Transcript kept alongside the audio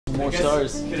more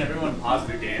stars. Can everyone pause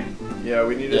the game? Yeah,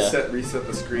 we need to reset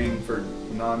the screen for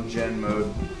non-gen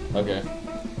mode. Okay.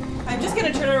 I'm just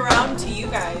gonna turn it around to you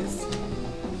guys.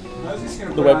 I was just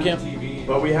gonna The put it on webcam? TV.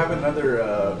 But we have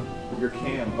another, your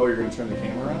cam. Oh, you're gonna turn the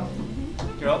camera around?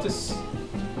 Here, I'll just...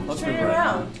 Turn it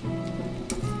around.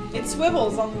 It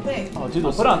swivels on the thing. Oh, dude,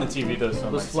 I'll put on the TV though. So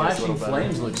Those flashing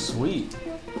flames look sweet.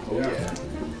 Oh yeah.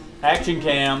 Action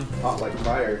cam. Hot like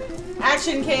fire.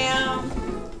 Action cam.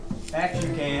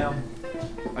 Action cam.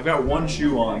 I've got one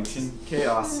shoe on.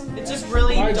 Chaos. It's just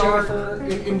really Bye, dark. Jennifer.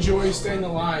 Enjoy staying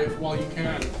alive while you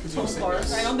can. Because you'll Of say course.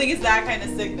 yes. I don't think it's that kind of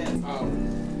sickness. Oh.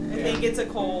 I think it's a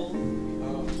cold.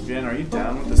 Jen, are you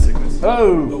down with the sickness?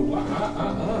 Oh!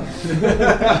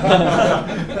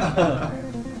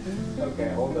 Okay,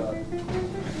 hold up.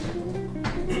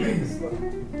 Make this look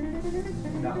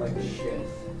not like shit.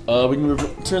 We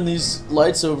can turn these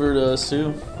lights over to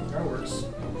Sue. That works.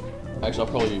 Actually, I'll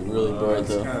probably be really bright It's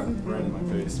though. kind of bright in my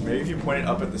face. Maybe if you point it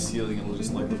up at the ceiling, it'll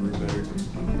just light the room better.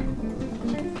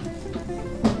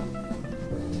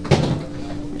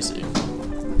 Let me see.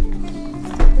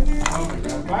 Oh my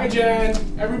god. Bye, Jen.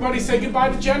 Everybody say goodbye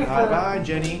to Jennifer. Bye bye,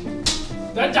 Jenny.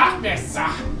 The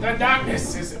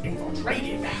darkness is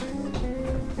infiltrated.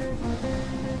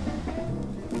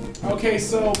 Okay,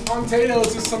 so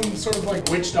Pontatoes is some sort of like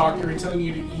witch doctor telling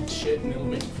you to eat shit and it'll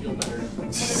make you feel better. What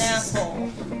an asshole.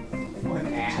 What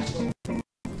an ass. Trying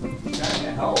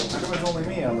to help. How come it's only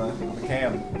me on the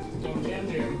cam? Don't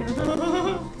jam jam.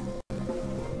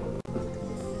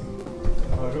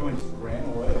 Oh, everyone just ran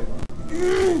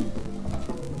away.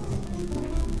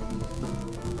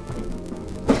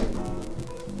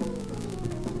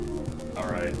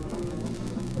 Alright.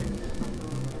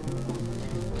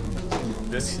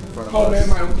 This in front of us. Oh man,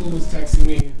 my uncle was texting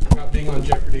me about being on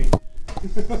Jeopardy.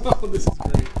 Oh, this is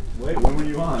great. Wait, when were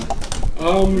you on?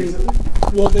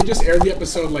 Well, they just aired the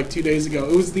episode like 2 days ago.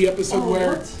 It was the episode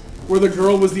where the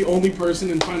girl was the only person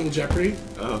in Final Jeopardy.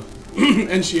 Oh.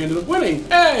 And she ended up winning.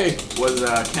 Hey! Was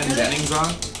Ken Jennings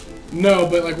on? No,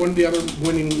 but like one of the other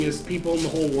winningest people in the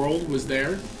whole world was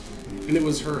there. And it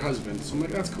was her husband. So I'm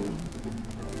like, that's cool.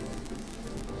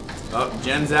 Oh,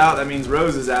 Jen's out. That means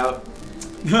Rose is out.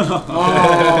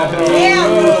 Oh,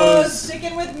 Damn, Rose,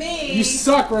 sticking with me. You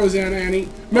suck, Rosanna Annie.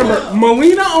 Remember,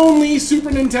 Molina only Super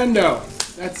Nintendo.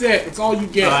 That's it. That's all you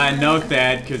get. Note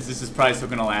that, because this is probably still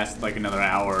going to last like another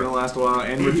hour. It's gonna last a while,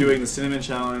 and we're doing the cinnamon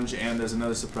challenge, and there's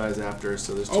another surprise after.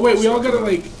 So there's. Oh wait, we all gotta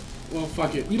like. Well,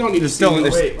 fuck it. You don't need to see still- me.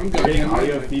 there's- Wait, I'm I'm good. getting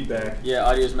audio feedback. Yeah,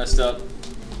 audio's messed up.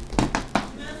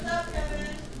 Messed up, Kevin.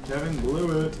 Kevin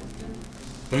blew it.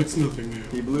 That's nothing new.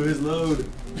 He blew his load.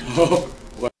 Oh.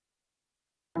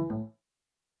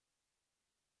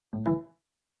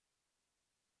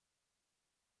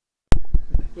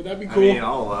 Would that be cool? I mean,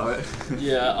 I'll allow it.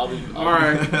 Yeah, I'll be. All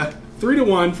right,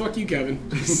 3-1. Fuck you, Kevin.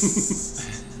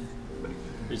 Here's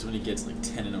when he gets like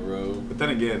 10 in a row. But then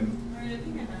again,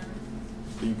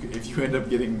 if you end up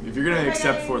getting, if you're gonna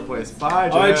accept fourth place, bye,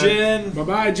 Jen. Alright, Jen. Bye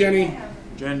bye, Jenny.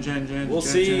 Jen. We'll Jen,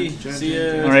 see. Jen, See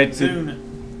Jen, ya All right,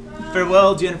 soon.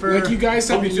 Farewell, Jennifer. Like you guys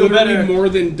have Hope you feel literally better. more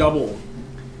than double.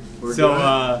 We're So,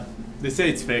 doing they say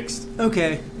it's fixed.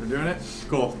 Okay. it. We're doing it.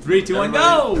 Cool. 3, 2, 1, Everybody-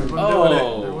 go! Everyone's Oh. doing it.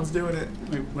 Everyone's doing it.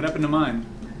 Wait, what happened to mine?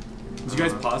 Did you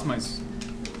guys pause my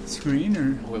screen,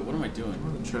 or? Oh, wait, what am I doing?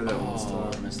 I'm gonna try that one Oh,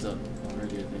 still. I messed up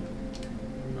already, I think.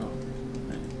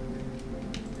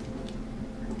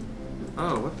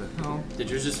 Oh, what the hell? Did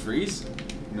yours just freeze?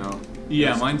 No.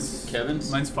 Yeah, mine's Kevin's?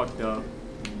 Mine's fucked up.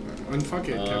 Unfuck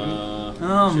it, Kevin.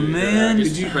 Oh, should we man.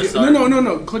 just Did you? press No, R?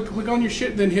 no. Click on your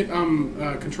shit, then hit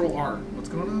Control R. What's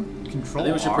going on? Control I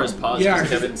think we should R? press pause. Yeah, 'cause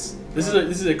Kevin's. This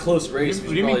is a close race. What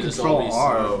do you mean Control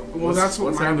R? Oh, Well, that's what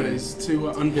what's mine happening? is to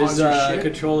unpause His your shit.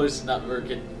 controller's not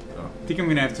working. I think I'm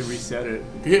gonna have to reset it.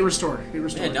 Hit restore. Hit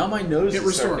restore. Yeah, now my nose Hit is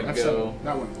restore. starting to go. F7.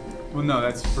 That one. Well, no,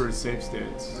 that's for save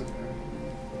states.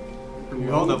 Okay.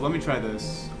 Hold up, let me try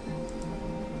this.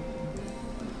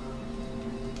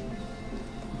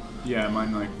 Yeah,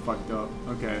 mine like fucked up.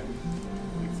 Okay.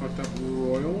 You fucked up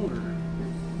Royal or?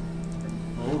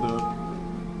 Hold up.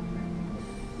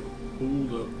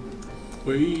 Hold up.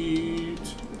 Wait.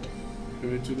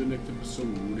 Go to the next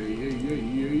episode.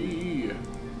 Yeah.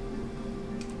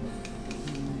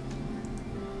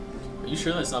 Are you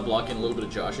sure that's not blocking a little bit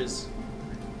of Josh's?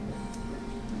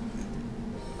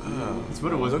 That's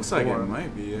what it was. Looks like before. it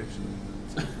might be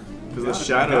actually. Because the Got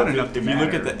shadow. enough If to you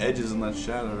look at matter. the edges on that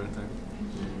shadow right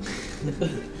there.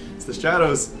 It's the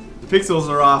shadows. The pixels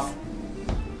are off.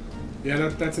 Yeah,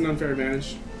 that's an unfair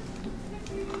advantage.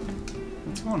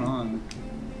 What's going on?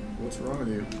 What's wrong with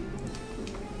you?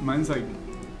 Mine's like.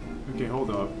 Okay,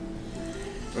 hold up.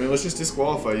 I mean, let's just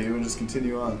disqualify you and just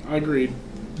continue on. I agreed.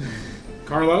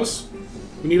 Carlos,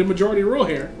 we need a majority rule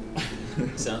here.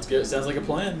 Sounds good. Sounds like a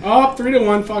plan. Oh,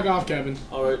 3-1. Fuck off, Kevin.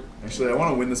 All right. Actually, I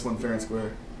want to win this one fair and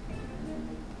square.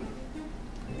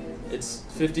 It's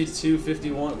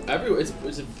 52-51.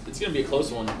 It's gonna be a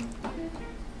close one.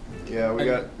 Yeah, we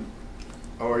got.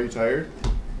 Oh, are you tired?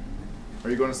 Are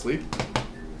you going to sleep?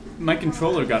 My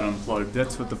controller got unplugged.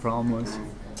 That's what the problem was.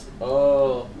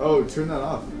 Oh. Oh, turn that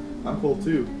off. I'm cold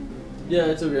too. Yeah,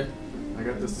 it's okay. I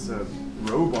got this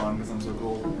robe on because I'm so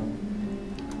cold.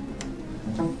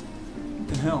 What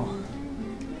the hell?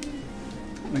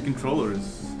 My controller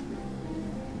is...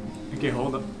 Okay,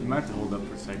 hold up. You might have to hold up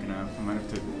for a second. I might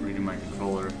have to redo my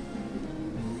controller.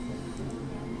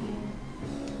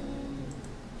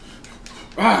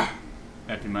 Ah!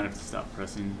 You might have to stop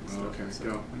pressing. Oh, okay,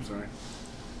 go. I'm sorry.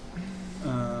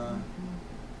 What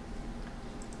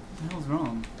the hell's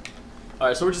wrong? All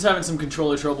right, so we're just having some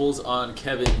controller troubles on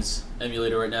Kevin's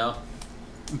emulator right now.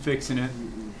 I'm fixing it.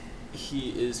 He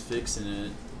is fixing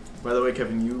it. By the way,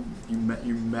 Kevin,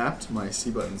 you mapped my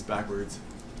C buttons backwards.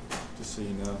 Just so you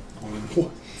know.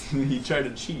 What? He tried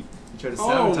to cheat. He tried to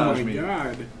sabotage me. Oh my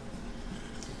god.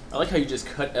 I like how you just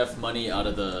cut F money out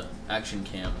of the action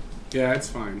cam. Yeah, it's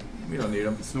fine. We don't need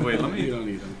him. So wait, let me... You don't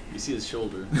need them. You see his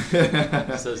shoulder.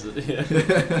 It says it.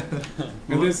 Yeah.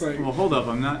 And this, like... Well, hold up.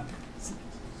 I'm not...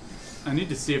 I need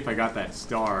to see if I got that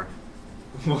star.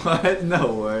 What?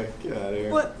 No way. Get out of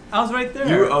here. What? I was right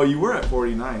there. You were at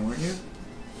 49, weren't you?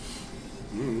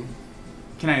 Mm.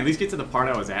 Can I at least get to the part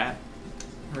I was at?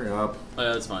 Hurry up. Oh,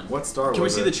 yeah, that's fine. What star was it? Can we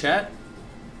see the chat?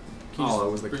 Can you Oh, just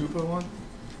it was the bring- Koopa one?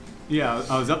 Yeah,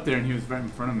 I was up there and he was right in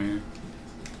front of me.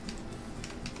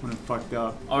 When it fucked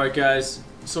up. All right, guys.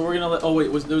 So we're gonna let. Oh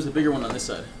wait, there was a bigger one on this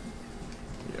side.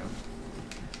 Yeah.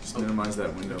 Just minimize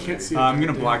that window. Can't maybe. see I'm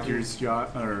gonna block your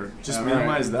shot, or... Just All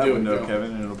minimize right, that do it, window, go.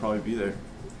 Kevin, and it'll probably be there.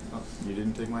 Oh, you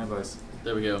didn't take my advice.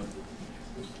 There we go.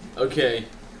 Okay.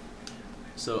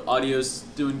 So audio's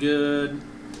doing good.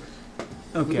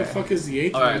 What the fuck is the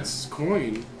eighth All right. Knight's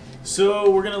coin?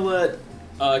 So we're gonna let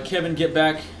Kevin get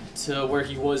back to where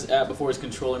he was at before his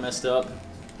controller messed up.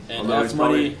 And Although F he's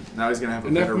money. probably- now he's gonna have a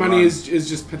Enough better money run. is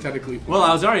just pathetically. Well,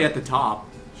 I was already at the top.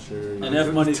 Sure. And you F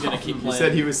were money's at the gonna top. keep You playing.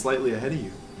 said he was slightly ahead of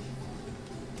you.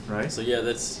 Right? So yeah,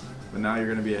 that's. But now you're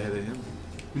gonna be ahead of him.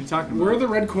 What are you talking about? Where are the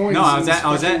red coins? No, I in was this at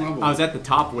fucking level? the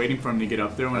top waiting for him to get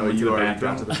up there when I Oh, went to you the already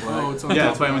bathroom. got to the flag. Oh, it's on Yeah, top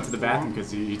that's why I of went to the the bathroom wall.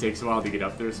 because he takes a while to get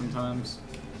up there sometimes.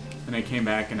 And I came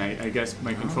back and I guess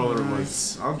my controller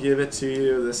was I'll give it to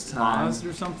you this time. paused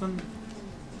or something.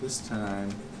 This time.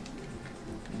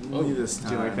 Oh, Only this Did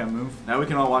time. you like that move? Now we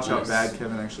can all watch Nice. how bad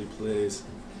Kevin actually plays.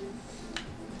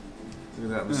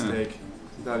 Look at that mistake.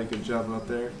 He thought he could jump up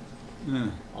there.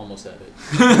 Almost at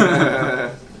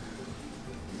it.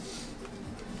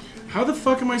 How the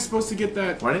fuck am I supposed to get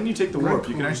that? Why didn't you take the Red warp?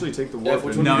 You can coin. actually take the Yeah, warp.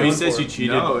 which and- one No, are he you says going you for?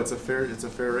 cheated. No, it's a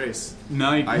fair race.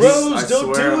 No, you, I, Rose, I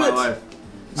don't swear do on my it! life.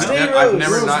 Stay, I've Rose.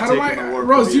 never Rose, not how do taken I? the warp.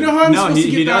 Rose, with do you know how I'm no, supposed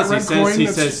to get he that does. He red says coin he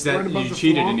that's says that right above you the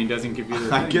cheated flaw? and he doesn't give you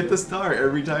the I thing. get the star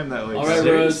every time that way. All right,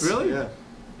 Serious? Rose. Really? Yeah.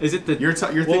 Is it the? You're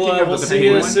thinking We'll, of we'll the see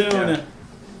you penguin? soon. Yeah.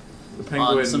 The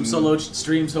penguin. On some solo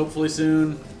streams, hopefully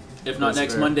soon. If not That's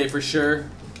next fair. Monday for sure.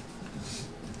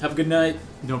 Have a good night.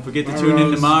 Don't forget to Bye, tune in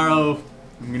Rose. tomorrow.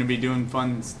 I'm gonna be doing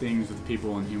fun things with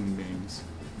people and human beings.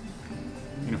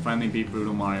 I'm gonna finally beat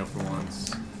Brutal Mario for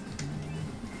once,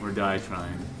 or die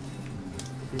trying.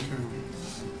 Okay.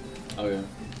 Oh yeah.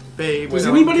 Babe, Does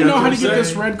don't anybody know how to to get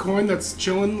this say- red coin that's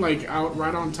chilling like out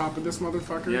right on top of this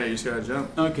motherfucker? Yeah, you just gotta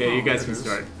jump. Okay, you Oh, guys there can it is.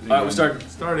 start. Alright, we'll start.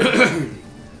 Start it.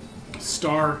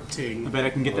 Starting. I bet I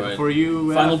can get that Alright. for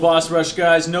you. Final boss rush,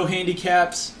 guys. No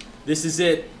handicaps. This is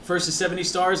it. First to 70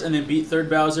 stars, and then beat third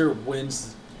Bowser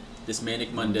wins this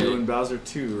Manic Monday. Doing Bowser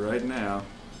 2 right now.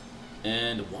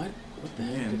 And what the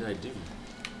heck Man. did I do?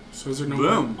 So is there no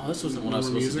Boom. Oh, this wasn't what I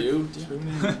was More supposed music?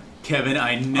 to do. Kevin,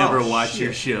 I never Oh, watch shit.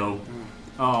 your show.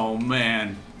 Oh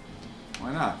man,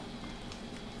 Why not?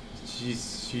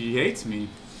 she hates me.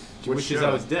 She What wishes show?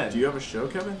 I was dead. Do you have a show,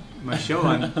 Kevin? My show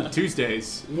on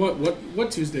Tuesdays,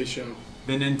 What Tuesday show?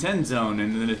 the Nintendo Zone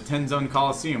and the Nintendo Zone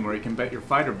Coliseum, where you can bet your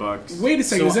fighter bucks. Wait a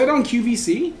second, So- is that on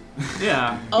QVC?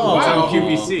 Yeah. Oh, it's wow. on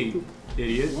QVC.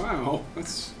 Idiot. Wow,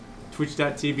 that's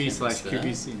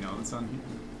Twitch.tv/QVC. No, it's on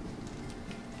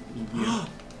here.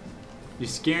 You're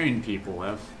scaring people,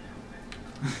 F.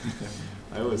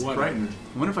 I was What? frightened.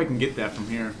 I wonder if I can get that from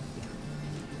here.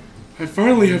 I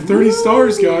finally have 30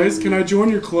 stars, guys. Can I join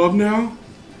your club now?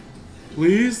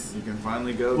 Please? You can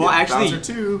finally go Well, get actually, Bowser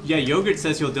 2. yeah, Yogurt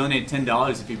says he'll donate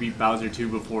 $10 if you beat Bowser 2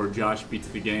 before Josh beats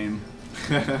the game.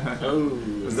 Oh,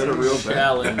 Is that a real bet?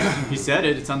 challenge? He said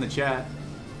it. It's on the chat.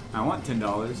 I want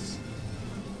 $10.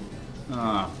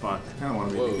 Ah, fuck. I kind of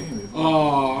want to be in the game.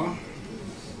 Aww.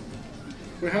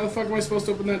 Wait, how the fuck am I supposed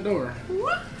to open that door?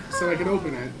 Said I could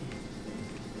open it.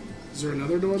 Is there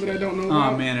another door that I don't know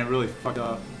about? Oh man, it really fucked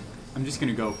up. I'm just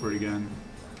gonna go for it again.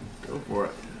 Go for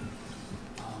it.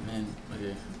 Oh man.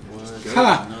 Okay. What?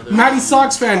 Ha! Another Matty one.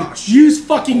 Sox fan, use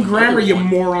fucking grammar, you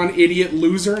moron, idiot,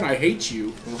 loser, and I hate you.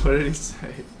 What did he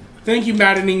say? Thank you,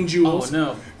 Maddening Oh Jules.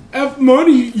 no. F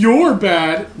money, you're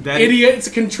bad. That- Idiot, it's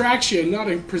a contraction, not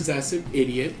a possessive.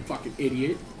 Idiot. Fucking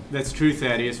idiot. That's true,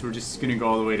 Thaddeus. We're just gonna go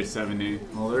all the way to 70.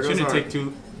 Well, there goes Shouldn't our, take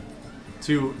too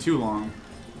long.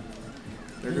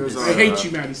 There goes our I hate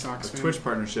you, Matty Sox fan. Twitch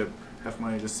partnership. F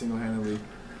Money just single-handedly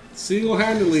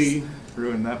Single-handedly,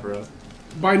 ruined that, bro.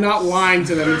 by not lying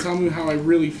to them and telling me how I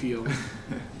really feel.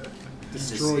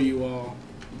 Destroy you all.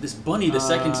 This bunny the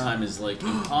second time is like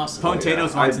impossible.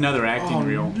 Potatoes wants another acting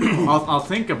reel. I'll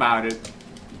think about it.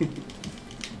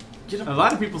 Get A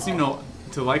lot of people seem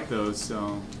to like those,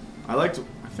 so... I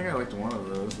think I liked one of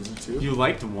those. Was it two? You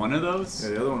liked one of those?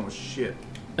 Yeah, the other one was shit.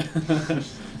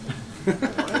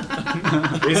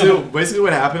 Basically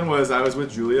what happened was I was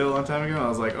with Julia a long time ago and I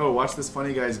was like, oh, watch this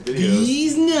funny guy's videos.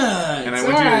 He's nuts. And I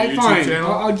went to your YouTube fine.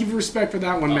 channel. I'll give you respect for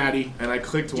that one, Maddie. And I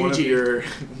clicked one of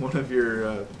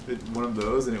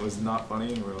those and it was not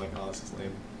funny and we were like, oh, this is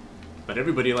lame. But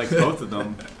everybody likes both of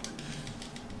them.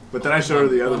 But then I showed her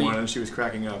the other Funny. one and she was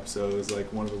cracking up, so it was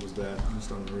like one of them was bad. I just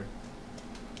don't remember.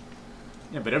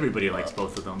 Yeah, but everybody likes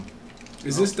both of them.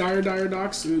 Is this Dire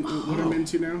Docs what I'm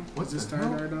into now? What's Is this the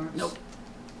Dire hell? Docs? Nope.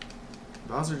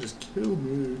 Bowser just killed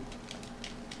me.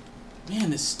 Man,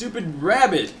 this stupid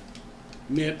rabbit.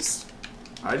 Mips.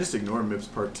 I just ignore Mips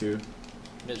Part 2.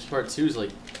 This part 2 is like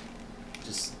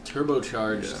just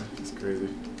turbocharged. Yeah, it's crazy.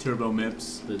 Turbo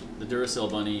Mips. The Duracell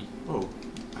bunny. Whoa.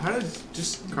 How did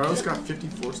Carlos got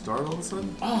 54 stars all of a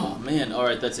sudden? Oh man,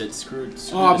 alright, that's it. Screwed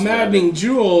Oh, this Maddening rabbit.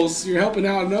 Jules, you're helping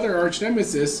out another arch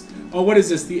nemesis. Oh, what is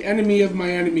this? The enemy of my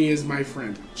enemy is my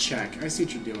friend. Check. I see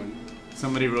what you're doing.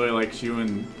 Somebody really likes you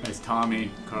as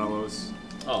Tommy, Carlos.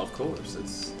 Oh, of course.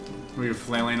 It's Where you're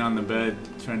flailing on the bed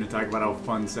trying to talk about how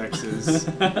fun sex is.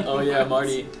 oh yeah,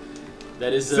 Marty.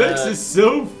 That is Sex is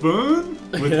so fun!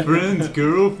 With friends,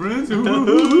 girlfriends.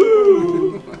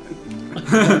 Ooh.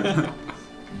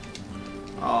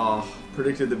 Oh,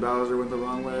 predicted that Bowser went the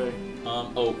wrong way.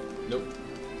 oh, nope.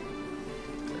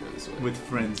 Gotta go this way. With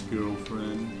friends,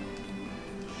 girlfriend.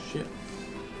 Shit.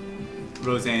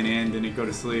 Roseanne Ann didn't go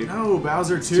to sleep. No,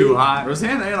 Bowser 2. too hot.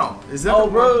 Roseanne Ann. Is that Oh, the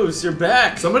one? Rose, you're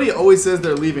back. Somebody always says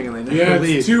they're leaving and they never Yeah,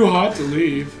 leave. it's too hot to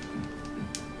leave.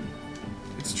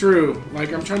 It's true.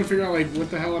 Like, I'm trying to figure out, like, what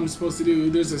the hell I'm supposed to do.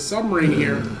 There's a submarine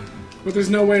here, but there's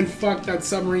no way in fuck that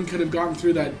submarine could have gotten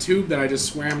through that tube that I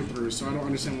just swam through, so I don't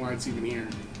understand why it's even here.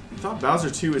 I thought Bowser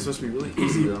 2 was supposed to be really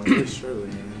easy, but I'm really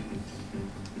struggling.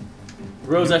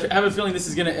 Rose, I have a feeling this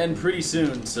is gonna end pretty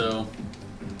soon. So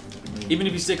even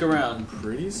if you stick around,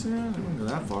 Pretty soon? I don't go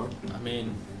that far. I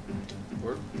mean,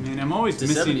 we're Man, I'm always to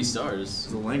 70 missing. stars.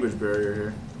 There's a language barrier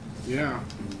here. Yeah.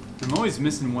 I'm always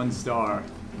missing one star.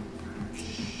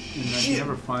 And I can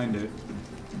never find it.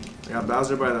 I got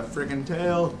Bowser by the frickin'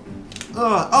 tail.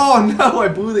 Ugh. Oh no, I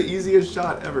blew the easiest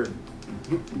shot ever.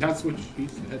 That's what she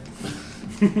said.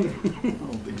 I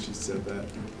don't think she said that.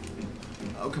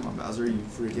 Oh, come on, Bowser, you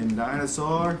freaking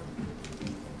dinosaur.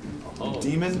 Oh, Is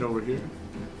Demon? it over here?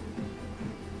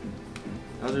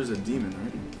 Bowser's a demon,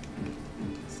 right?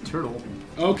 It's a turtle.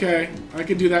 Okay, I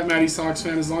can do that, Matty Sox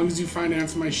fan, as long as you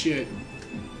finance my shit.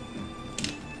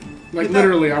 Like, Get that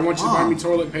literally, I want you to buy me bomb.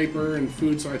 toilet paper and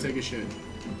food so I take a shit.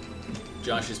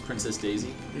 Josh's Princess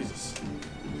Daisy. Jesus.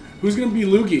 Who's gonna be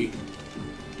Loogie?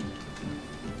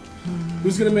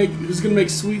 Who's gonna make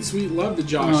sweet, sweet love to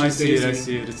Josh? Oh, I as see Daisy? it, I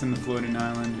see it. It's in the floating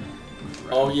island.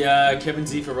 Oh yeah, Kevin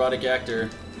Z, erotic actor.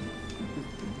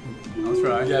 I'll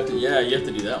try. You have to, yeah, you have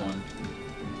to do that one.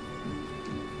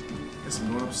 Guess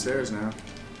I'm going upstairs now.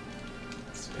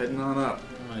 Just heading on up.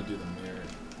 I'm gonna do the mirror,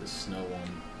 the snow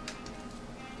one.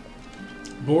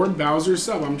 Board Bowser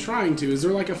sub. I'm trying to. Is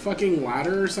there like a fucking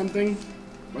ladder or something?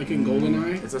 Like in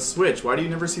GoldenEye? It's a switch. Why do you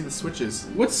never see the switches?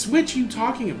 What switch are you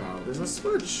talking about? There's a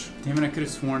switch. Damn it, I could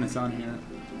have sworn it's on here.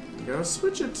 You gotta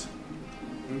switch it.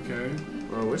 Okay.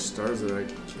 Oh, which stars did I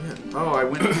get? Oh, I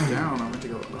went down. I meant to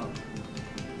go up.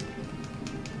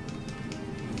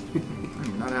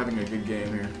 I'm not having a good game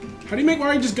here. How do you make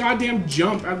Mario just goddamn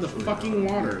jump out of the fucking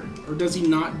water? Or does he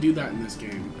not do that in this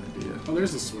game? Idea. Oh,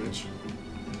 there's a switch.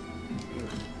 Ugh.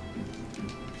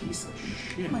 Piece of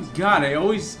shit. Oh my god,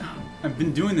 I've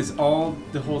been doing this all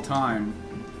the whole time.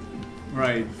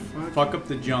 Right. Fuck up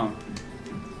the jump.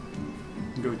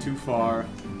 Go too far.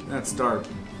 That star,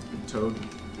 Toad.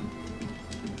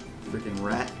 Freaking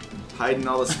rat. hiding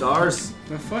all the stars.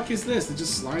 The fuck is this? It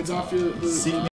just slides off your. Seek